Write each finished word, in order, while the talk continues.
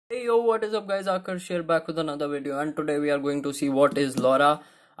Hey yo, what is up guys, Akash here back with another video, and today we are going to see what is LoRa.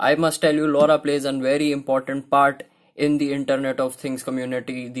 I must tell you, LoRa plays a very important part in the Internet of Things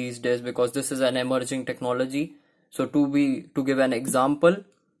community these days because this is an emerging technology. So to give an example,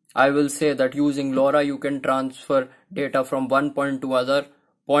 I will say that using LoRa you can transfer data from one point to other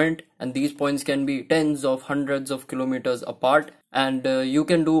point, and these points can be tens of hundreds of kilometers apart, and you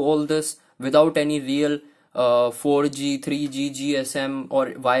can do all this without any real 4G, 3G, GSM or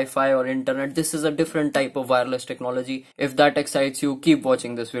Wi-Fi or internet. This is a different type of wireless technology. If that excites you, keep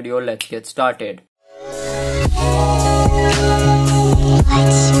watching this video. Let's get started.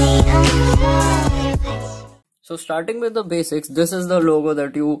 So starting with the basics, this is the logo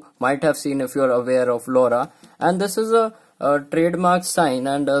that you might have seen if you're aware of LoRa, and this is a trademark sign,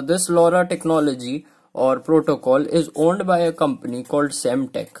 and this LoRa technology or protocol is owned by a company called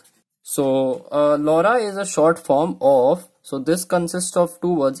CETech. So LoRa is a short form of, so this consists of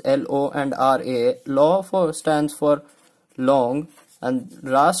two words, LO and RA. LO stands for long and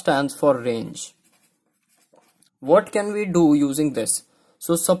RA stands for range. What can we do using this?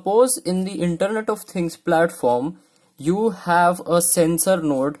 So suppose in the Internet of Things platform you have a sensor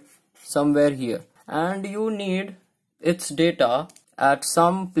node somewhere here and you need its data at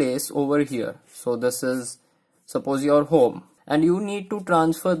some place over here. So this is, suppose, your home, and you need to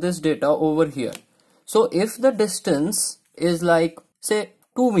transfer this data over here. So if the distance is like say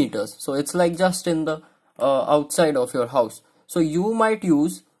 2 meters, so it's like just in the outside of your house, so you might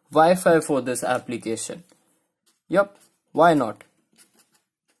use Wi-Fi for this application. Yep, why not?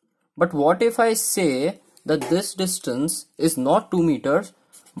 But what if I say that this distance is not 2 meters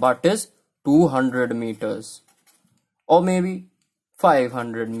but is 200 meters or maybe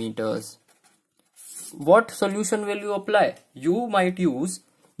 500 meters? What solution will you apply? You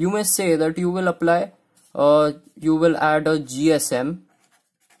may say that you will apply, you will add a GSM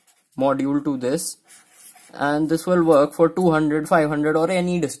module to this, and this will work for 200, 500 or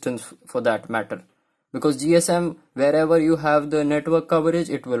any distance for that matter, because GSM, wherever you have the network coverage,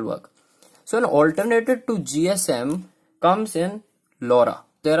 it will work. So an alternative to GSM comes in LoRa.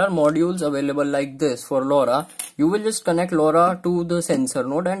 There are modules available like this for LoRa. You will just connect LoRa to the sensor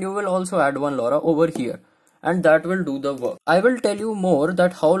node and you will also add one LoRa over here, and that will do the work. I will tell you more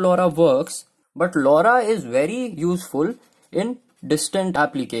that how LoRa works, but LoRa is very useful in distant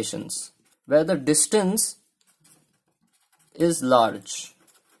applications where the distance is large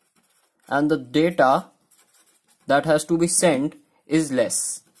and the data that has to be sent is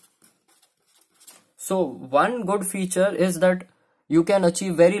less. So one good feature is that you can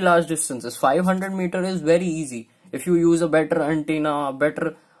achieve very large distances. 500 meter is very easy if you use a better antenna,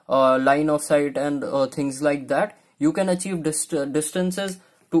 better line of sight and things like that. You can achieve distances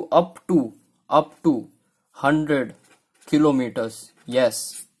to up to 100 kilometers.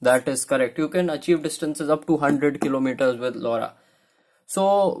 Yes, that is correct. You can achieve distances up to 100 kilometers with LoRa.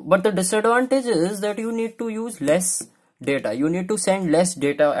 So, but the disadvantage is that you need to use less data. You need to send less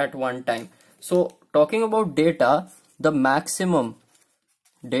data at one time. So talking about data, the maximum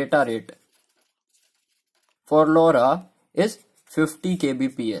data rate for LoRa is 50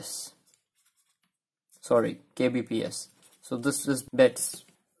 kbps. Sorry, kbps. So this is bits.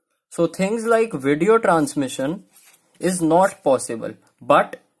 So things like video transmission is not possible,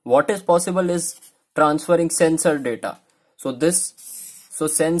 but what is possible is transferring sensor data. So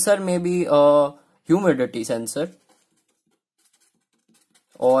sensor may be a humidity sensor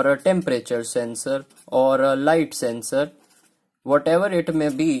or a temperature sensor or a light sensor, whatever it may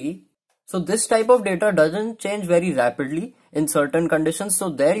be. So this type of data doesn't change very rapidly in certain conditions, so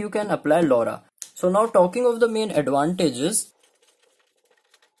there you can apply LoRa. So now talking of the main advantages,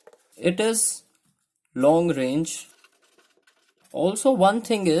 it is long range. Also one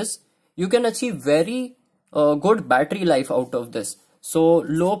thing is you can achieve very good battery life out of this, so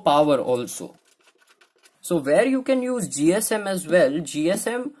low power also. So where you can use GSM as well,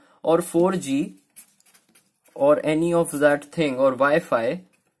 GSM or 4G or any of that thing or Wi-Fi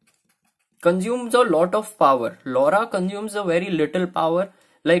consumes a lot of power. LoRa consumes a very little power,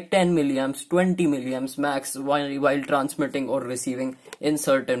 like 10 milliamps, 20 milliamps max while transmitting or receiving in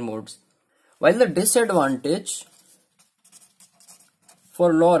certain modes. While the disadvantage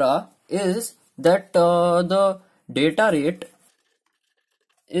for LoRa is that the data rate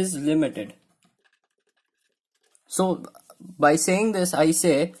is limited. So by saying this, I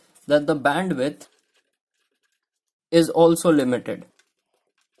say that the bandwidth is also limited.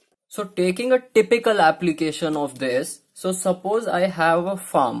 So taking a typical application of this, so suppose I have a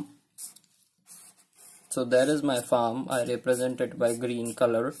farm. So there is my farm, I represent it by green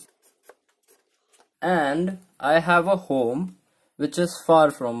color. And I have a home which is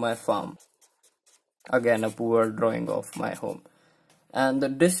far from my farm. Again, a poor drawing of my home. And the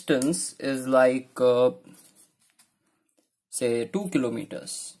distance is like, say 2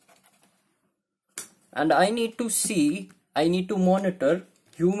 kilometers. And I need to monitor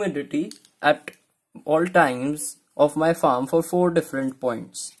humidity at all times of my farm for 4 different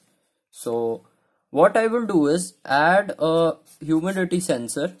points. So what I will do is add a humidity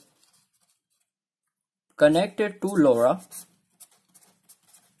sensor, connect it to LoRa,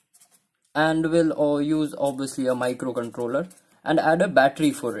 and will use obviously a microcontroller and add a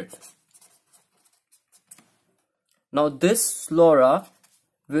battery for it. Now this LoRa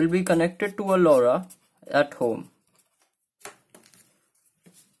will be connected to a LoRa at home.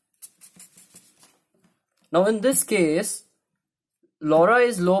 Now in this case, LoRa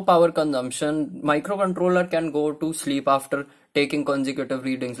is low power consumption. Microcontroller can go to sleep after taking consecutive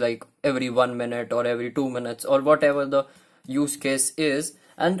readings like every 1 minute or every 2 minutes or whatever the use case is,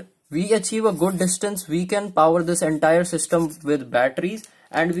 and we achieve a good distance. We can power this entire system with batteries,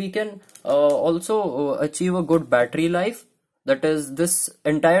 and we can also achieve a good battery life. That is, this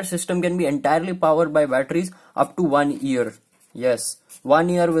entire system can be entirely powered by batteries up to 1 year. Yes, 1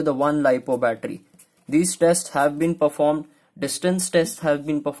 year with a 1 LiPo battery. These tests have been performed, distance tests have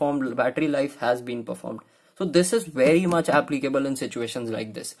been performed, battery life has been performed. So this is very much applicable in situations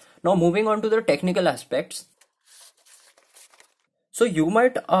like this. Now moving on to the technical aspects. So you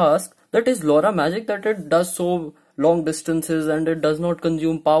might ask, that is LoRa magic that it does so long distances and it does not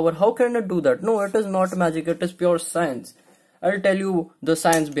consume power? How can it do that? No, it is not magic, it is pure science. I'll tell you the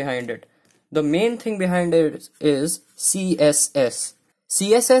science behind it. The main thing behind it is CSS.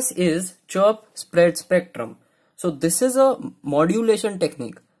 CSS is chirp spread spectrum. So this is a modulation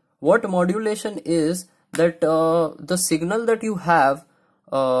technique. What modulation is that the signal that you have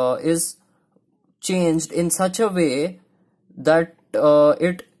is changed in such a way that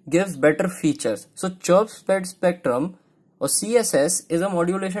it gives better features. So chirp spread spectrum or CSS is a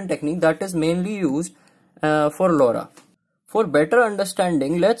modulation technique that is mainly used for LoRa. For better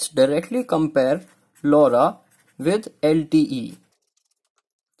understanding, let's directly compare LoRa with LTE.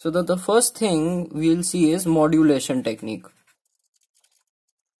 So the first thing we'll see is modulation technique.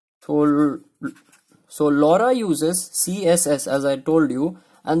 So LoRa uses CSS as I told you,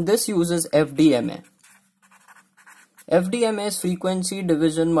 and this uses FDMA. FDMA is frequency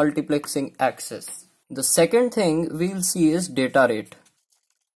division multiplexing access. The second thing we'll see is data rate.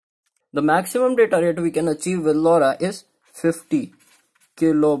 The maximum data rate we can achieve with LoRa is 50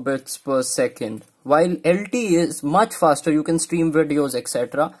 kilobits per second, while LTE is much faster. You can stream videos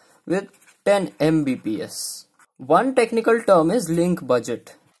etc. with 10 Mbps. One technical term is link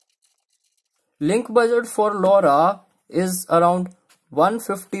budget. Link budget for LoRa is around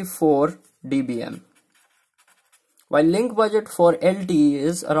 154 dBm, while link budget for LTE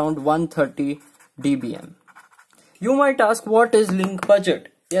is around 130 dBm. You might ask, what is link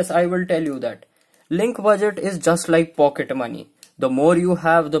budget? Yes, I will tell you that. Link budget is just like pocket money. The more you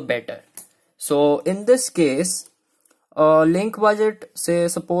have, the better. So in this case, link budget, say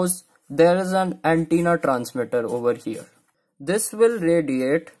suppose there is an antenna transmitter over here. This will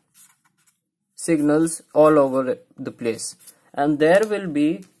radiate signals all over the place, and there will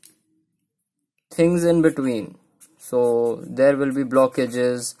be things in between. So there will be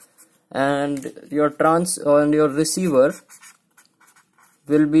blockages, and your receiver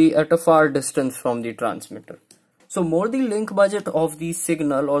will be at a far distance from the transmitter. So more the link budget of the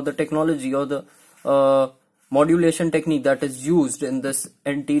signal or the technology or the modulation technique that is used in this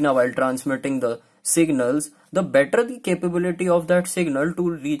antenna while transmitting the signals, the better the capability of that signal to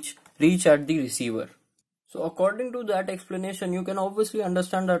reach at the receiver. So according to that explanation, you can obviously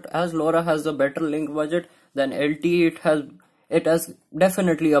understand that as LoRa has a better link budget than LTE, it has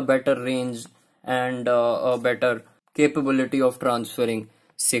definitely a better range and a better capability of transferring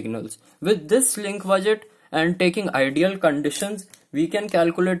signals. With this link budget and taking ideal conditions, we can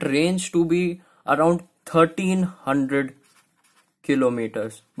calculate range to be around 1300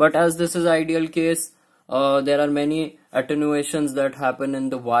 kilometers. But as this is ideal case, there are many attenuations that happen in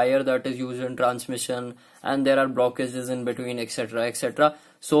the wire that is used in transmission, and there are blockages in between etc etc.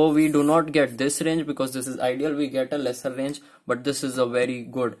 So we do not get this range because this is ideal. We get a lesser range, but this is a very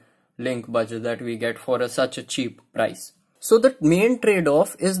good link budget that we get for such a cheap price. So the main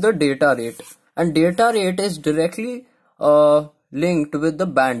trade-off is the data rate, and data rate is directly linked with the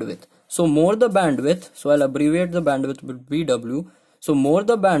bandwidth. So more the bandwidth, so I'll abbreviate the bandwidth with BW. So more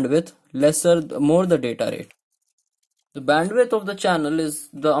the bandwidth, more the data rate. The bandwidth of the channel is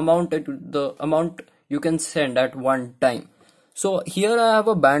the amount you can send at one time. So here I have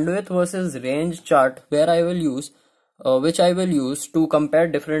a bandwidth versus range chart where I will use which I will use to compare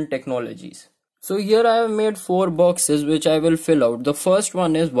different technologies. So here I have made 4 boxes which I will fill out. The first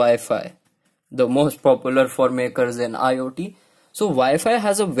one is Wi-Fi, the most popular for makers in IoT. So Wi-Fi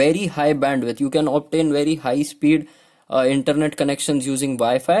has a very high bandwidth. You can obtain very high speed internet connections using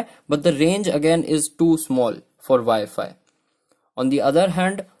Wi-Fi, but the range again is too small for Wi-Fi. On the other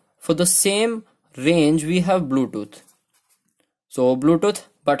hand, for the same range we have Bluetooth. So Bluetooth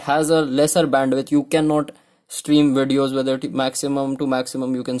but has a lesser bandwidth. You cannot stream videos with it. Maximum to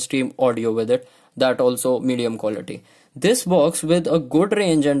maximum you can stream audio with it, that also medium quality. This box with a good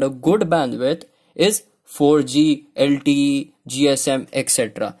range and a good bandwidth is 4G, LTE, GSM,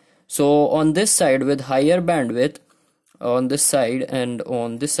 etc. So on this side with higher bandwidth, on this side and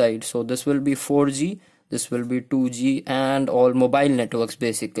on this side, so this will be 4G, this will be 2G and all mobile networks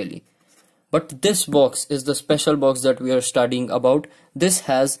basically. But this box is the special box that we are studying about. This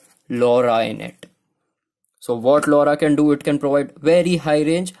has LoRa in it. So what LoRa can do, it can provide very high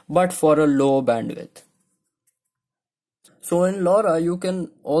range but for a low bandwidth. So in LoRa you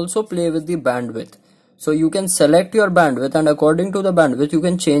can also play with the bandwidth. So you can select your bandwidth and according to the bandwidth you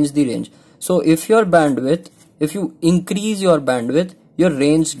can change the range. So if you increase your bandwidth, your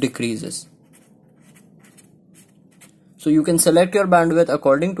range decreases. So you can select your bandwidth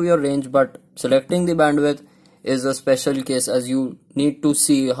according to your range, but selecting the bandwidth is a special case as you need to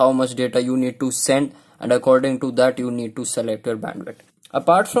see how much data you need to send, and according to that you need to select your bandwidth.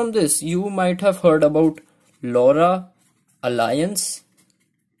 Apart from this, you might have heard about LoRa Alliance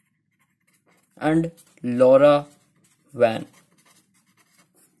and LoRaWAN.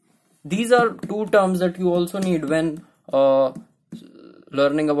 These are 2 terms that you also need when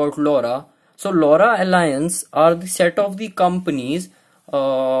learning about LoRa. So LoRa Alliance are the set of the companies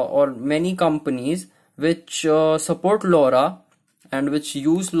or many companies which support LoRa and which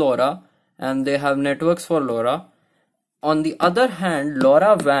use LoRa, and they have networks for LoRa. On the other hand,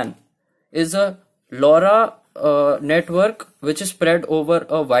 LoRaWAN is a LoRa network which is spread over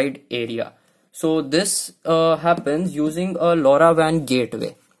a wide area. So this happens using a LoRaWAN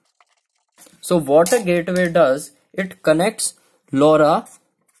gateway. So what a gateway does, it connects LoRa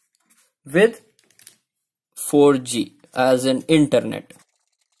with 4G as in internet.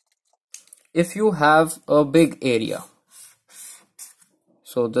 If you have a big area,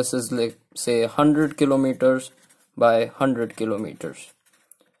 so this is like say 100 kilometers by 100 kilometers.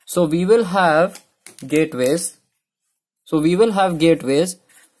 So we will have gateways.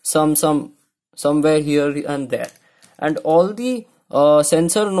 Somewhere here and there, and all the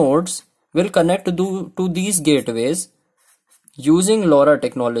sensor nodes will connect to these gateways using LoRa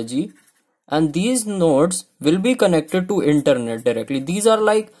technology, and these nodes will be connected to internet directly. These are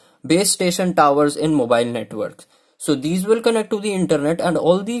like base station towers in mobile networks. So these will connect to the internet and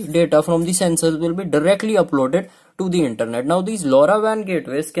all the data from the sensors will be directly uploaded to the internet. Now these LoRaWAN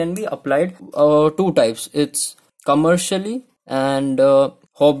gateways can be applied 2 types. It's commercially and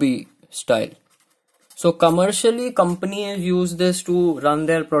hobby style. So commercially, companies use this to run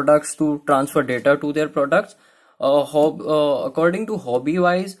their products, to transfer data to their products. According to hobby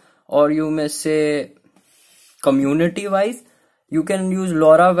wise, or you may say community wise, you can use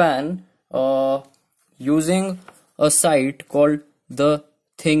LoRaWAN using a site called the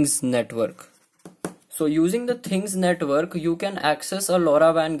Things Network. So using the Things Network, you can access a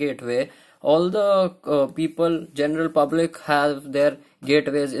LoRaWAN gateway. All the people, general public, have their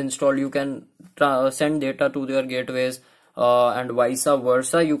gateways installed. You can send data to their gateways and vice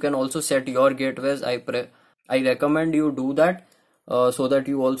versa. You can also set your gateways. I recommend you do that so that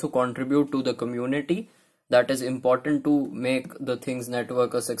you also contribute to the community. That is important to make the Things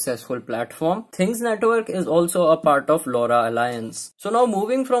Network a successful platform. Things Network is also a part of LoRa Alliance. So now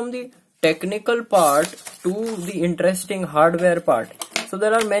moving from the technical part to the interesting hardware part. So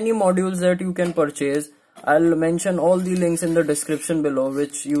there are many modules that you can purchase. I'll mention all the links in the description below,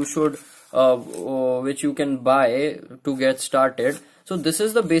 which you should which you can buy to get started. So this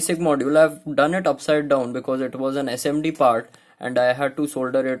is the basic module. I've done it upside down because it was an SMD part and I had to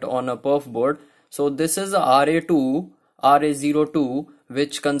solder it on a perf board. So this is a RA02,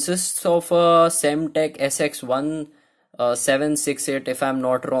 which consists of a CETech SX1768 if I'm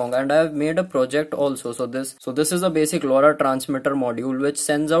not wrong, and I've made a project also. So this is a basic LoRa transmitter module which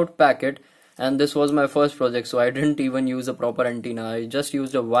sends out packet, and this was my first project, so I didn't even use a proper antenna. I just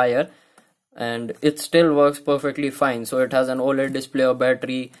used a wire and it still works perfectly fine. So it has an OLED display, a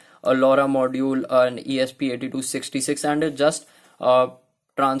battery, a LoRa module, an ESP8266, and it just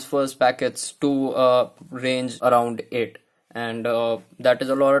transfers packets to range around 8, and that is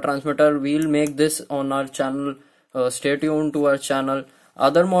a LoRa transmitter. We'll make this on our channel. Stay tuned to our channel.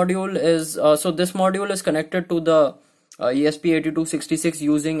 Other module is so this module is connected to the ESP8266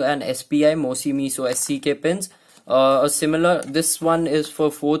 using an SPI MOSI MISO SCK pins. A similar, this one is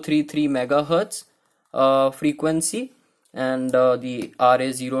for 433 megahertz frequency, and the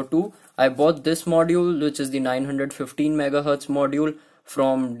RA02. I bought this module, which is the 915 megahertz module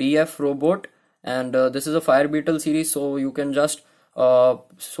from DFRobot, and this is a Fire Beetle series, so you can just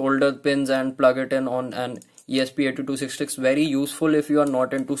solder pins and plug it in on an ESP8266. Very useful if you are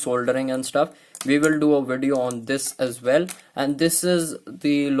not into soldering and stuff. We will do a video on this as well. And this is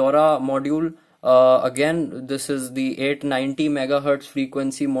the LoRa module. Again, this is the 890 megahertz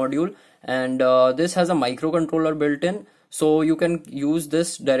frequency module, and this has a microcontroller built in, so you can use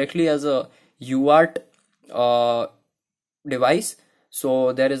this directly as a UART device.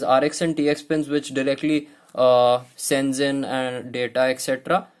 So there is RX and TX pins which directly sends in data,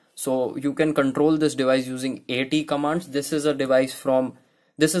 etc. So you can control this device using AT commands. This is a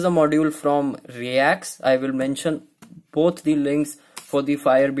module from Reyax. I will mention both the links for the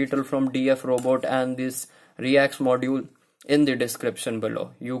Fire Beetle from DFRobot and this Reyax module in the description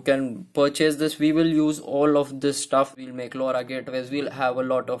below. You can purchase this. We will use all of this stuff. We'll make LoRa gateways. We'll have a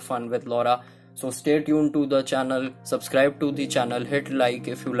lot of fun with LoRa. So stay tuned to the channel, subscribe to the channel, hit like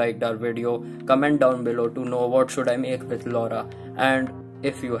if you liked our video, comment down below to know what should I make with LoRa, and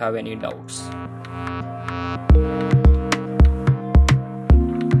if you have any doubts.